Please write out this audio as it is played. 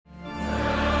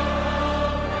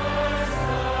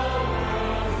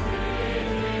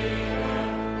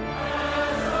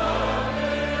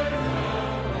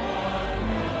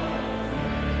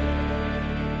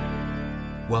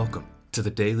Welcome to the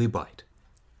Daily Bite.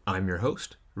 I'm your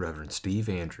host, Reverend Steve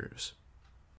Andrews.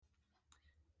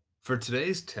 For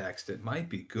today's text, it might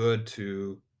be good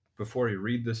to, before you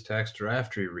read this text or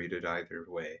after you read it, either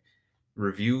way,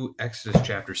 review Exodus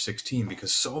chapter 16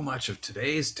 because so much of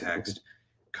today's text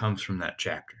comes from that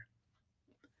chapter.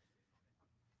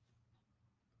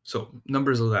 So,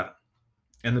 Numbers 11.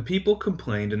 And the people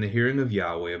complained in the hearing of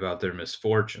Yahweh about their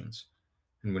misfortunes.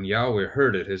 And when Yahweh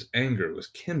heard it, his anger was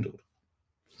kindled.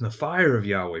 And the fire of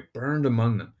Yahweh burned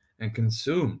among them and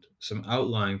consumed some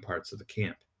outlying parts of the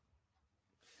camp.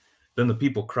 Then the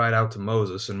people cried out to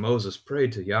Moses, and Moses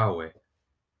prayed to Yahweh,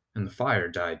 and the fire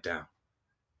died down.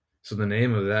 So the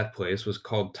name of that place was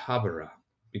called Taberah,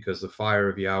 because the fire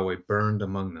of Yahweh burned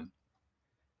among them.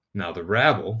 Now the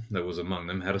rabble that was among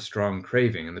them had a strong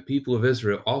craving, and the people of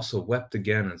Israel also wept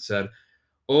again and said,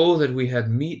 "Oh, that we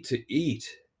had meat to eat!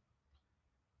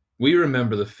 We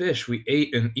remember the fish we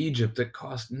ate in Egypt that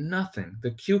cost nothing,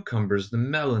 the cucumbers, the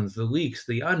melons, the leeks,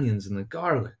 the onions, and the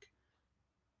garlic.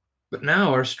 But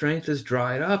now our strength is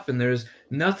dried up, and there is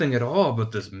nothing at all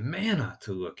but this manna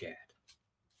to look at."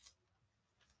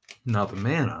 Now the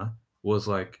manna was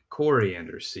like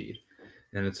coriander seed,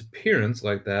 and its appearance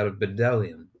like that of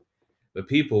bdellium. The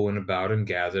people went about and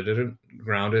gathered it and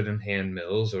ground it in hand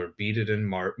mills, or beat it in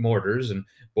mortars, and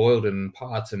boiled it in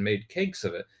pots, and made cakes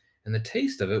of it. And the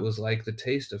taste of it was like the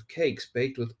taste of cakes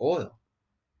baked with oil.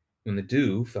 When the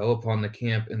dew fell upon the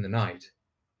camp in the night,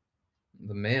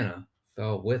 the manna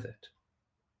fell with it.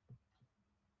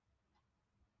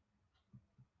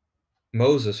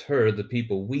 Moses heard the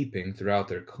people weeping throughout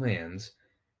their clans,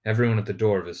 everyone at the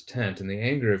door of his tent, and the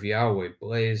anger of Yahweh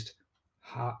blazed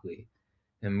hotly,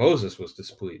 and Moses was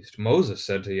displeased. Moses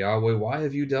said to Yahweh, "Why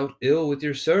have you dealt ill with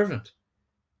your servant?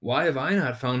 Why have I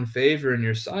not found favor in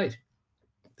your sight,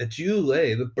 that you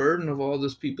lay the burden of all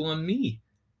this people on me?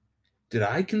 Did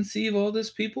I conceive all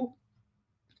this people?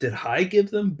 Did I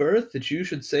give them birth, that you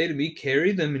should say to me,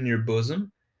 'Carry them in your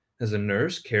bosom,' as a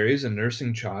nurse carries a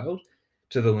nursing child,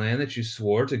 to the land that you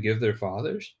swore to give their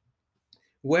fathers?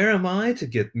 Where am I to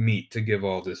get meat to give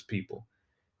all this people?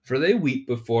 For they weep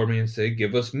before me and say,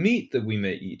 'Give us meat that we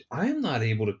may eat.' I am not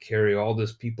able to carry all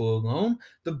this people alone.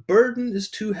 The burden is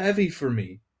too heavy for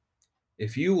me.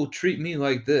 If you will treat me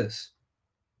like this,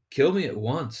 kill me at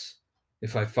once,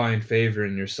 if I find favor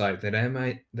in your sight, that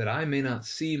I may not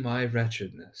see my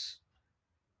wretchedness."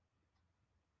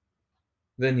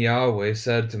 Then Yahweh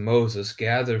said to Moses,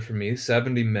 "Gather for me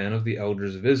 70 men of the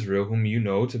elders of Israel, whom you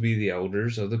know to be the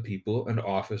elders of the people and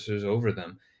officers over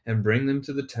them, and bring them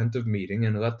to the tent of meeting,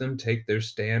 and let them take their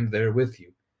stand there with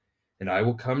you. And I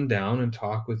will come down and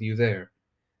talk with you there.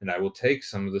 And I will take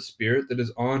some of the Spirit that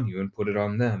is on you and put it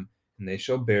on them, and they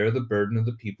shall bear the burden of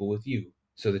the people with you,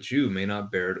 so that you may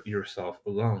not bear it yourself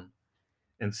alone.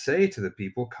 And say to the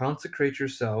people, 'Consecrate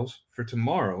yourselves for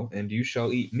tomorrow, and you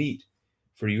shall eat meat.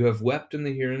 For you have wept in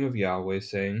the hearing of Yahweh,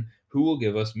 saying, Who will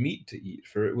give us meat to eat?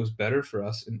 For it was better for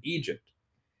us in Egypt.'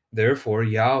 Therefore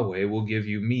Yahweh will give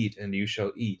you meat, and you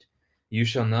shall eat. You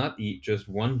shall not eat just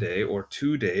 1 day, or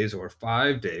 2 days, or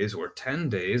 5 days, or 10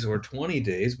 days, or 20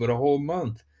 days, but a whole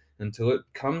month, until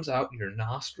it comes out your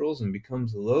nostrils and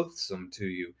becomes loathsome to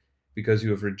you, because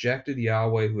you have rejected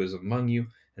Yahweh who is among you,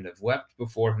 and have wept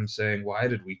before him, saying, 'Why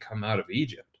did we come out of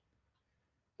Egypt?'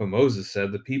 But Moses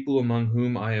said, The people among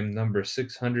whom I am number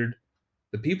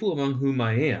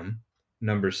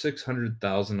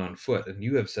 600,000 on foot, and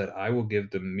you have said, 'I will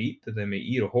give them meat that they may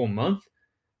eat a whole month.'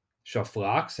 Shall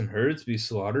flocks and herds be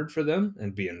slaughtered for them,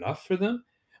 and be enough for them?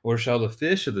 Or shall the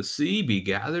fish of the sea be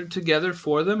gathered together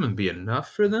for them, and be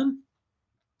enough for them?"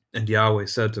 And Yahweh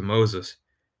said to Moses,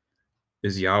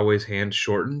 "Is Yahweh's hand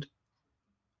shortened?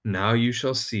 Now you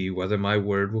shall see whether my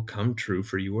word will come true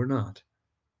for you or not."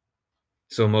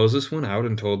 So Moses went out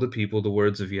and told the people the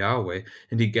words of Yahweh,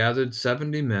 and he gathered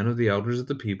 70 men of the elders of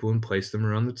the people and placed them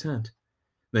around the tent.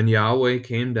 Then Yahweh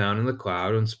came down in the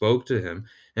cloud and spoke to him,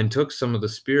 and took some of the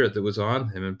Spirit that was on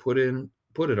him and put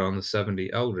it on the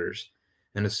 70 elders.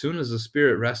 And as soon as the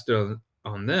Spirit rested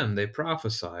on them, they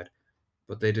prophesied,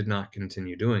 but they did not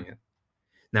continue doing it.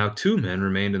 Now 2 men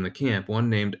remained in the camp, one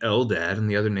named Eldad and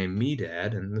the other named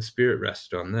Medad, and the Spirit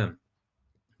rested on them.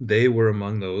 They were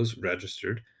among those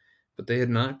registered, but they had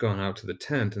not gone out to the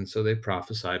tent, and so they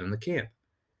prophesied in the camp.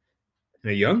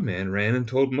 And a young man ran and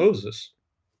told Moses,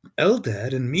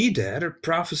 "Eldad and Medad are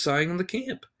prophesying in the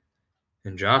camp."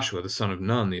 And Joshua the son of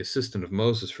Nun, the assistant of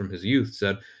Moses from his youth,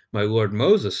 said, "My lord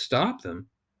Moses, stop them."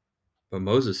 But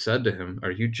Moses said to him, "Are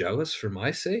you jealous for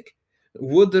my sake?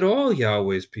 Would that all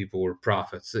Yahweh's people were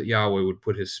prophets, that Yahweh would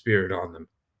put his Spirit on them."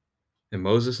 And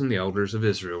Moses and the elders of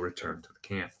Israel returned to the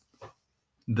camp.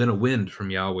 Then a wind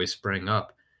from Yahweh sprang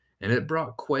up, And it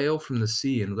brought quail from the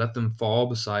sea and let them fall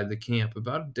beside the camp,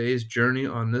 about a day's journey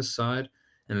on this side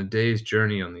and a day's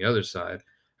journey on the other side,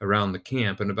 around the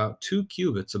camp, and about 2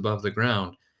 cubits above the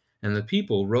ground. And the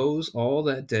people rose all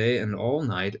that day and all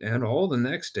night and all the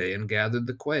next day and gathered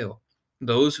the quail.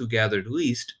 Those who gathered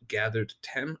least gathered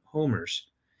 10 homers,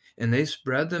 and they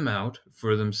spread them out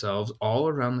for themselves all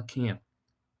around the camp.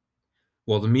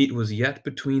 While the meat was yet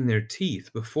between their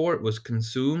teeth, before it was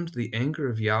consumed, the anger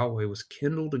of Yahweh was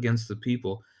kindled against the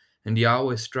people, and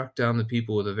Yahweh struck down the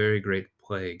people with a very great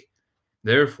plague.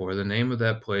 Therefore, the name of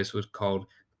that place was called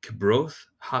Kibroth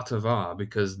Hatavah,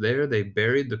 because there they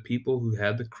buried the people who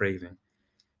had the craving.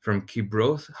 From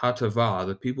Kibroth Hatavah,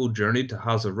 the people journeyed to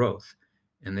Hazeroth,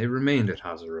 and they remained at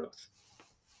Hazeroth.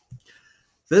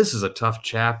 This is a tough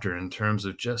chapter in terms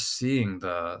of just seeing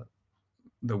the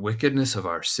wickedness of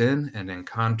our sin, and in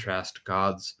contrast,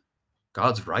 God's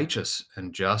righteous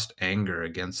and just anger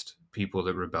against people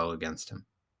that rebel against him,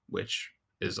 which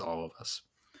is all of us.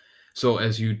 So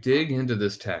as you dig into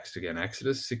this text again,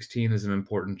 Exodus 16 is an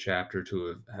important chapter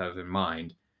to have in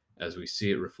mind, as we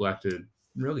see it reflected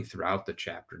really throughout the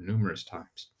chapter numerous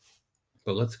times.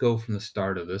 But let's go from the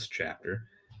start of this chapter.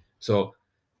 So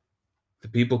the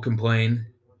people complain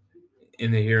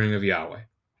in the hearing of Yahweh.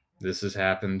 This has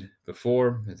happened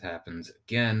before. It happens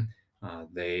again.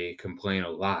 They complain a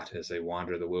lot as they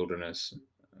wander the wilderness.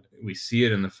 We see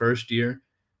it in the first year.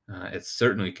 It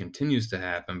certainly continues to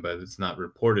happen, but it's not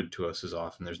reported to us as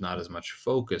often. There's not as much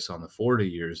focus on the 40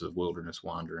 years of wilderness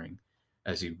wandering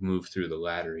as you move through the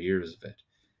latter years of it.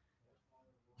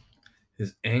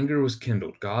 His anger was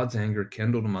kindled. God's anger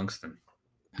kindled amongst them.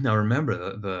 Now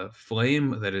remember, the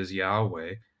flame that is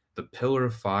Yahweh, the pillar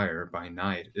of fire by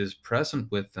night, is present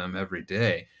with them every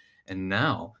day. And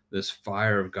now this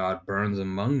fire of God burns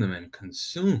among them and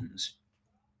consumes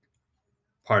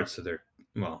parts of the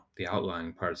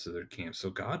outlying parts of their camp. So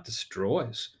God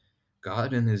destroys.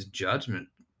 God in his judgment,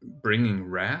 bringing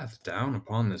wrath down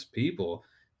upon this people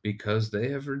because they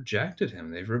have rejected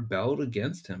him. They've rebelled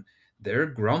against him. Their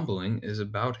grumbling is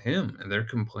about him, and they're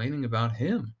complaining about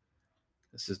him.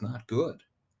 This is not good.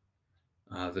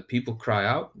 The people cry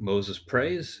out, Moses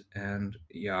prays, and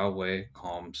Yahweh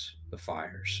calms the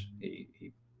fires.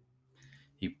 He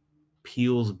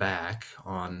peels back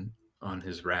on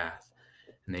his wrath.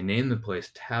 And they name the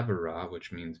place Taberah,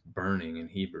 which means burning in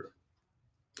Hebrew.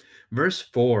 Verse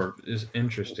 4 is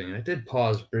interesting. And I did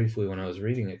pause briefly when I was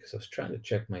reading it because I was trying to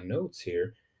check my notes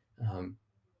here.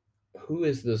 Who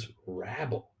is this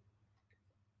rabble?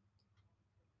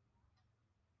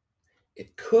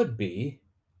 It could be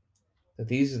that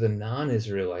these are the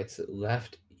non-Israelites that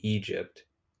left Egypt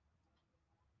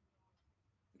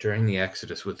during the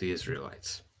Exodus with the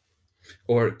Israelites.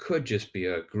 Or it could just be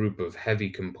a group of heavy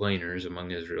complainers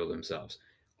among Israel themselves.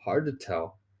 Hard to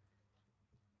tell.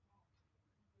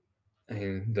 I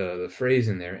mean, the phrase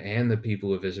in there, and the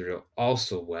people of Israel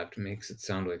also wept, makes it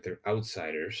sound like they're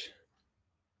outsiders.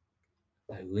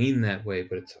 I lean that way,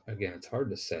 but it's hard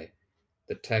to say.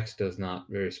 The text does not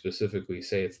very specifically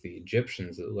say it's the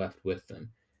Egyptians that left with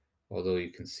them, although you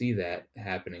can see that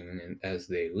happening as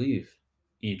they leave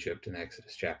Egypt in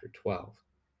Exodus chapter 12.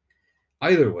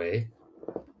 Either way,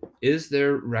 is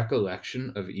their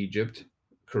recollection of Egypt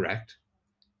correct?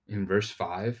 In verse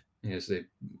 5, as they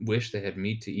wish they had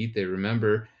meat to eat, they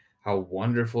remember how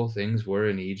wonderful things were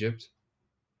in Egypt.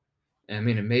 I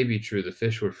mean, it may be true the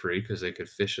fish were free because they could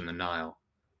fish in the Nile.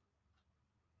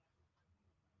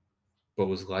 But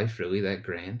was life really that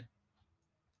grand?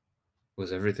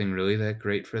 Was everything really that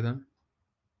great for them?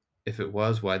 If it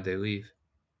was, why'd they leave?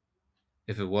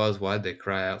 If it was, why'd they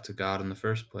cry out to God in the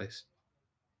first place?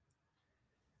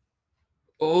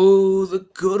 Oh, the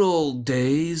good old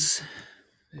days.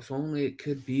 If only it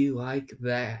could be like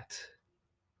that.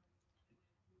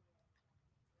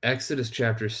 Exodus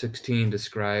chapter 16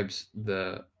 describes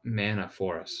the manna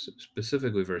for us,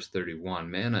 specifically verse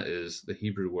 31. Manna is the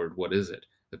Hebrew word, what is it?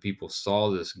 The people saw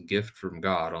this gift from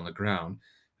God on the ground.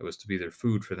 It was to be their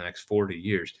food for the next 40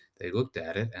 years. They looked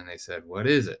at it and they said, what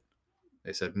is it?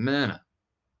 They said, manna,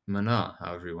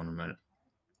 however you want to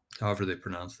however they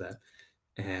pronounce that.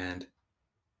 And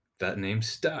that name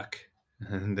stuck.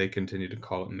 And they continued to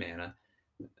call it manna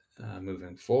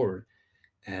moving forward.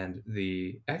 And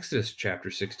the Exodus chapter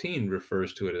 16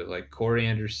 refers to it as like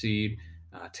coriander seed,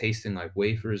 tasting like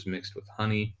wafers mixed with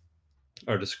honey.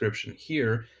 Our description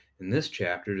here in this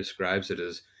chapter describes it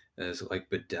as like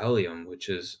bdellium, which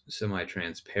is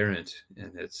semi-transparent,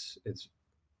 and it's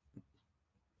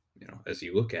as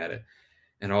you look at it,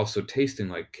 and also tasting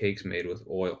like cakes made with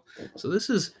oil. So this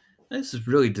is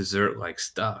really dessert-like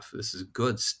stuff. This is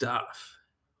good stuff.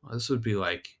 This would be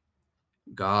like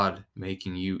God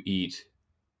making you eat,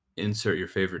 insert your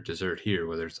favorite dessert here,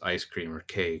 whether it's ice cream or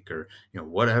cake or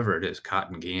whatever it is,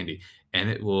 cotton candy, and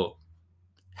it will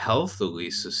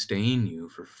healthily sustain you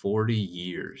for 40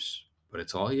 years. But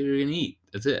it's all you're gonna eat.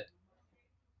 That's it.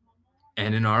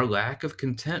 And in our lack of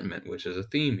contentment, which is a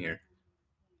theme here,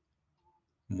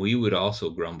 we would also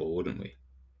grumble, wouldn't we?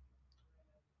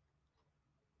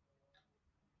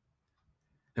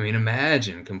 I mean,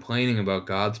 imagine complaining about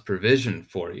God's provision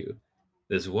for you,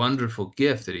 this wonderful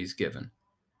gift that He's given.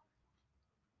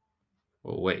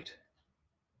 Well, wait,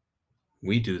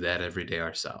 we do that every day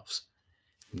ourselves.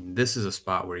 This is a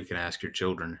spot where you can ask your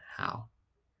children how.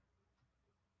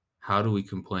 How do we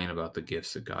complain about the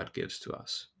gifts that God gives to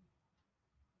us?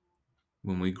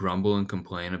 When we grumble and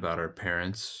complain about our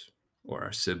parents or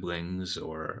our siblings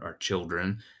or our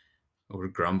children, we're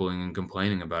grumbling and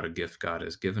complaining about a gift God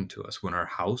has given to us. When our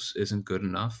house isn't good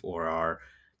enough, or our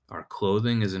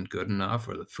clothing isn't good enough,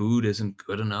 or the food isn't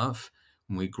good enough,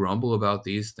 when we grumble about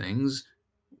these things,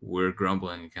 we're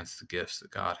grumbling against the gifts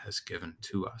that God has given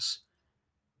to us.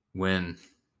 When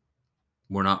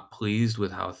we're not pleased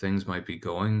with how things might be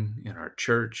going in our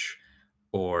church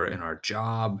or in our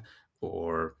job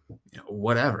or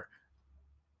whatever,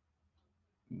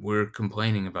 we're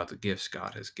complaining about the gifts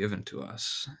God has given to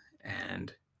us.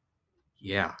 And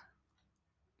yeah,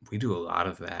 we do a lot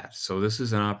of that. So this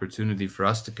is an opportunity for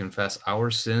us to confess our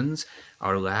sins,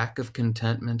 our lack of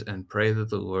contentment, and pray that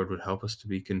the Lord would help us to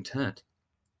be content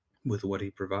with what He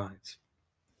provides.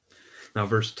 Now,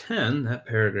 verse 10, that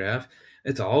paragraph,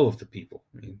 it's all of the people.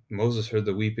 I mean, Moses heard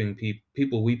the weeping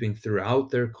people weeping throughout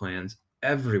their clans,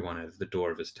 everyone at the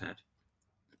door of his tent.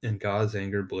 And God's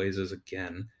anger blazes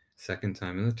again, second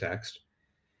time in the text.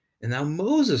 And now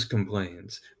Moses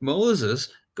complains.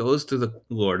 Moses goes to the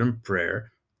Lord in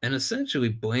prayer and essentially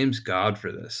blames God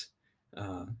for this.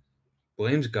 Uh,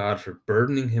 blames God for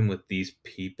burdening him with these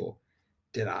people.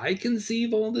 Did I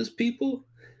conceive all this people?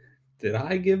 Did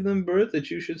I give them birth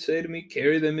that you should say to me,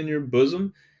 carry them in your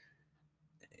bosom?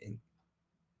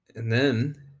 And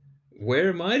then, where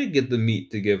am I to get the meat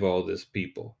to give all this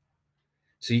people?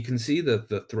 So you can see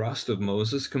the thrust of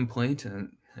Moses' complaint,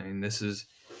 and I mean this is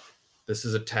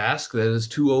a task that is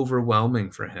too overwhelming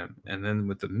for him. And then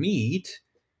with the meat,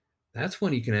 that's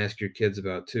when you can ask your kids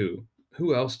about too.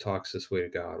 Who else talks this way to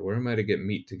God? Where am I to get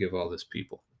meat to give all this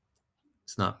people?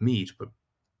 It's not meat, but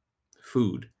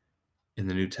food. In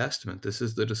the New Testament, this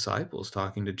is the disciples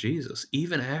talking to Jesus.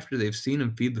 Even after they've seen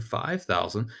him feed the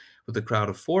 5,000 with a crowd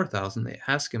of 4,000, they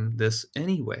ask him this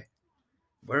anyway.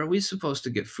 Where are we supposed to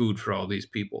get food for all these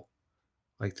people?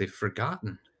 Like they've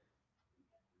forgotten.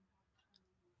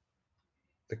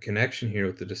 The connection here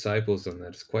with the disciples on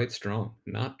that is quite strong,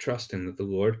 not trusting that the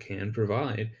Lord can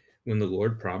provide when the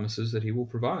Lord promises that he will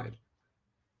provide.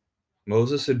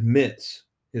 Moses admits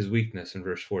his weakness in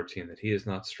verse 14, that he is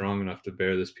not strong enough to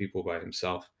bear this people by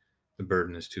himself. The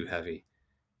burden is too heavy.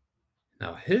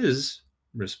 Now, his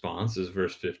response is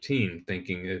verse 15,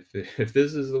 thinking, if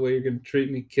this is the way you're going to treat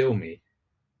me, kill me,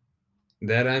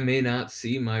 that I may not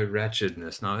see my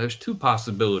wretchedness. Now, there's two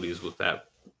possibilities with that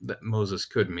Moses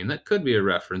could mean. That could be a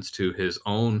reference to his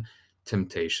own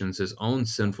temptations, his own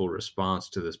sinful response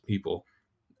to this people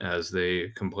as they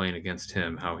complain against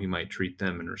him, how he might treat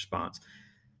them in response.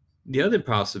 The other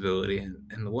possibility,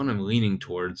 and the one I'm leaning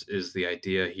towards, is the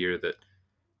idea here that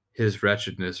his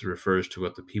wretchedness refers to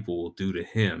what the people will do to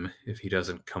him if he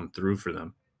doesn't come through for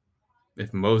them.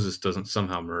 If Moses doesn't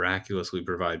somehow miraculously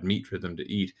provide meat for them to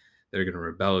eat, they're going to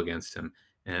rebel against him,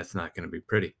 and it's not going to be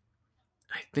pretty.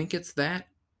 I think it's that,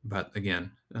 but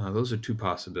again, those are two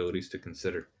possibilities to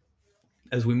consider.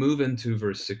 As we move into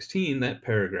verse 16, that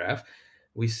paragraph,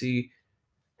 we see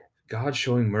God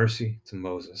showing mercy to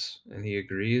Moses, and he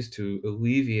agrees to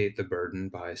alleviate the burden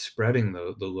by spreading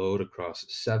the load across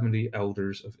 70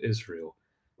 elders of Israel.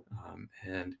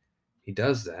 And he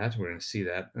does that. We're going to see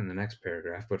that in the next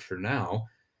paragraph. But for now,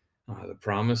 the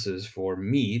promise is for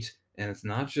meat, and it's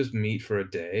not just meat for a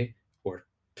day or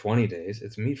 20 days,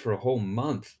 it's meat for a whole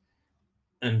month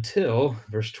until,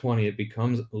 verse 20, it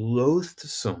becomes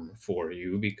loathsome for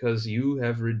you because you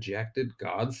have rejected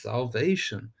God's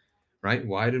salvation. Right?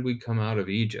 Why did we come out of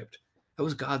Egypt? That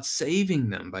was God saving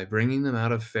them by bringing them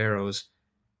out of Pharaoh's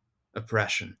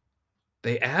oppression.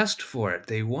 They asked for it,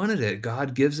 they wanted it.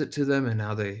 God gives it to them, and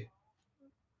now they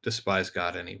despise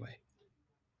God anyway.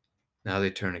 Now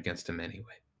they turn against him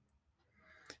anyway.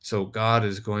 So God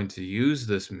is going to use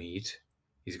this meat.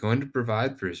 He's going to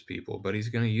provide for his people, but he's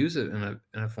going to use it in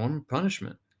a form of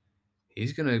punishment.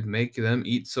 He's going to make them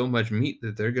eat so much meat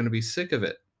that they're going to be sick of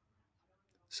it,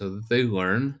 so that they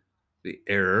learn the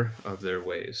error of their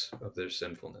ways, of their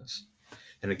sinfulness.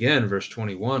 And again, verse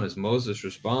 21, as Moses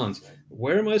responds,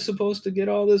 where am I supposed to get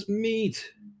all this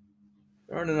meat?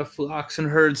 There aren't enough flocks and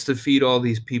herds to feed all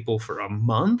these people for a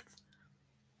month.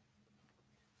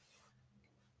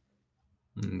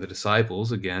 And the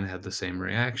disciples, again, had the same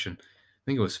reaction. I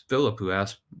think it was Philip who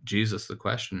asked Jesus the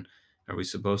question, are we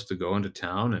supposed to go into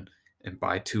town and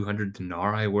buy 200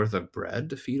 denarii worth of bread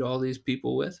to feed all these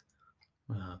people with?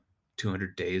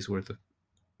 200 days worth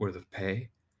of pay?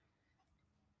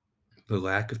 The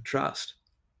lack of trust.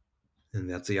 And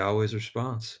that's Yahweh's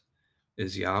response.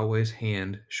 Is Yahweh's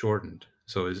hand shortened?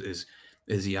 So is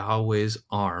Yahweh's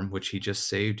arm, which he just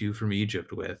saved you from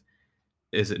Egypt with,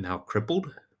 is it now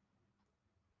crippled?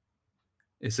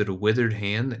 Is it a withered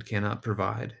hand that cannot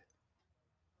provide?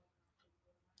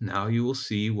 Now you will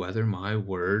see whether my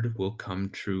word will come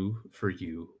true for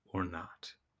you or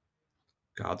not.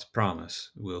 God's promise,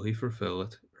 will he fulfill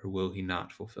it or will he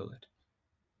not fulfill it?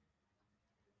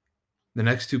 The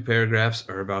next two paragraphs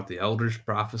are about the elders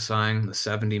prophesying, the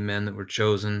 70 men that were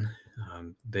chosen.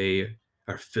 They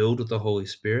are filled with the Holy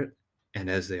Spirit, and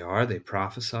as they are, they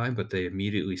prophesy, but they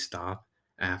immediately stop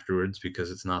afterwards because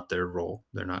it's not their role.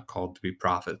 They're not called to be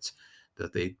prophets.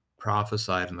 That they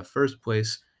prophesied in the first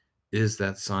place is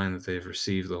that sign that they've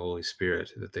received the Holy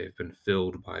Spirit, that they've been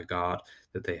filled by God,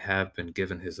 that they have been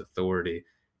given his authority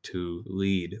to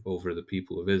lead over the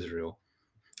people of Israel.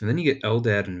 And then you get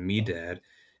Eldad and Medad,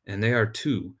 and they are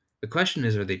two. The question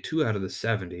is, are they two out of the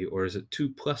 70, or is it 2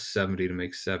 plus 70 to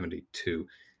make 72?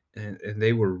 And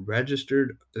they were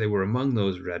registered. They were among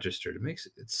those registered.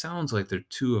 It sounds like they're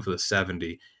 2 of the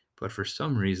 70, but for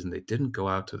some reason they didn't go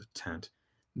out to the tent.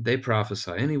 They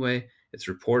prophesy anyway. It's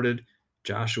reported.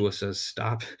 Joshua says,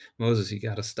 "Stop, Moses! You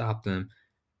got to stop them."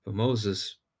 But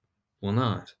Moses will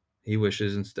not. He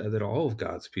wishes instead that all of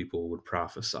God's people would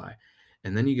prophesy.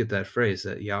 And then you get that phrase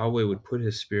that Yahweh would put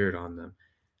his spirit on them.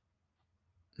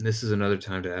 And this is another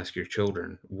time to ask your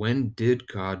children, when did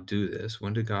God do this?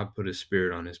 When did God put his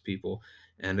spirit on his people?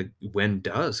 And when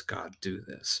does God do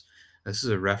this? This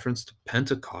is a reference to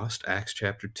Pentecost, Acts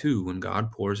chapter 2, when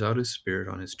God pours out his spirit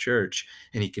on his church.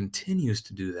 And he continues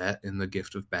to do that in the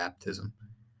gift of baptism,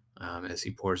 as he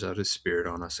pours out his spirit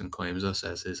on us and claims us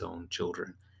as his own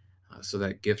children. So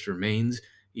that gift remains,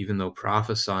 even though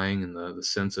prophesying in the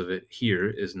sense of it here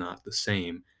is not the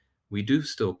same. We do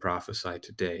still prophesy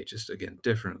today, just again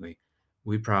differently.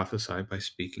 We prophesy by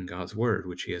speaking God's word,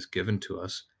 which he has given to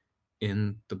us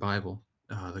in the Bible,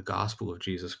 the gospel of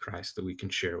Jesus Christ that we can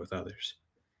share with others.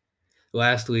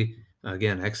 Lastly,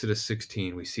 again, Exodus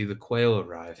 16, we see the quail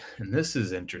arrive. And this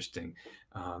is interesting.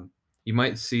 You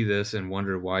might see this and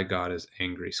wonder why God is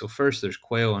angry. So first, there's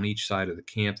quail on each side of the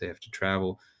camp. They have to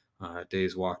travel a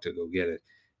day's walk to go get it.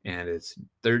 And it's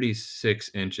 36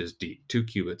 inches deep, 2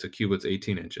 cubits. A cubit's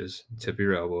 18 inches, tip of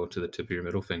your elbow to the tip of your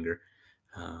middle finger,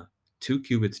 2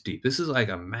 cubits deep. This is like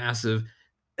a massive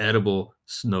edible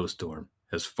snowstorm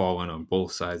has fallen on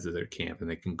both sides of their camp, and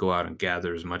they can go out and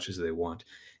gather as much as they want.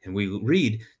 And we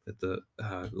read that the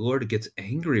Lord gets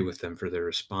angry with them for their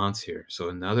response here. So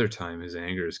another time his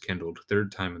anger is kindled,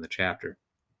 third time in the chapter.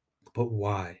 But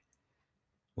why?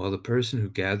 Well, the person who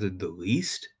gathered the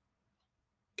least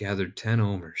gathered 10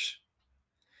 omers.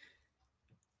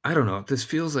 I don't know. This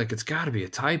feels like it's got to be a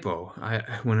typo.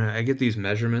 When I get these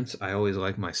measurements, I always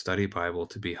like my study Bible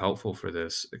to be helpful for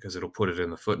this because it'll put it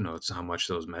in the footnotes how much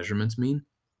those measurements mean.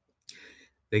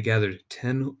 They gathered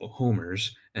 10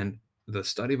 homers, and the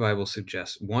study Bible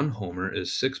suggests 1 homer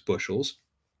is 6 bushels.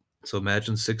 So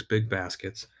imagine 6 big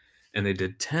baskets, and they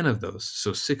did 10 of those.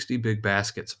 So 60 big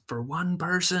baskets for one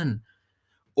person.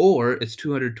 Or it's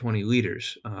 220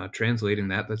 liters. Translating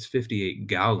that, that's 58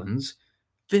 gallons,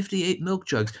 58 milk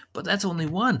jugs. But that's only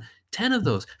one. 10 of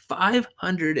those,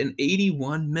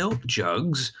 581 milk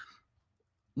jugs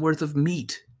worth of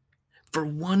meat for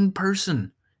one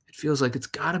person. It feels like it's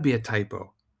got to be a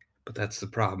typo. But that's the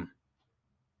problem.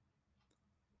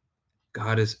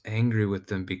 God is angry with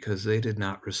them because they did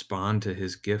not respond to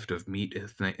his gift of meat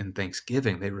in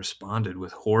thanksgiving. They responded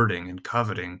with hoarding and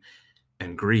coveting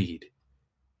and greed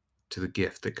to the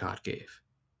gift that God gave.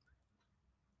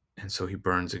 And so he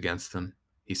burns against them.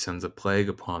 He sends a plague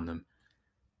upon them.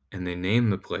 And they name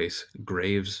the place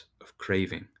Graves of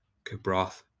Craving,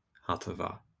 Kibroth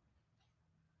Hatava.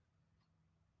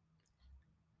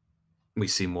 We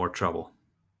see more trouble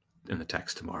in the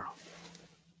text tomorrow.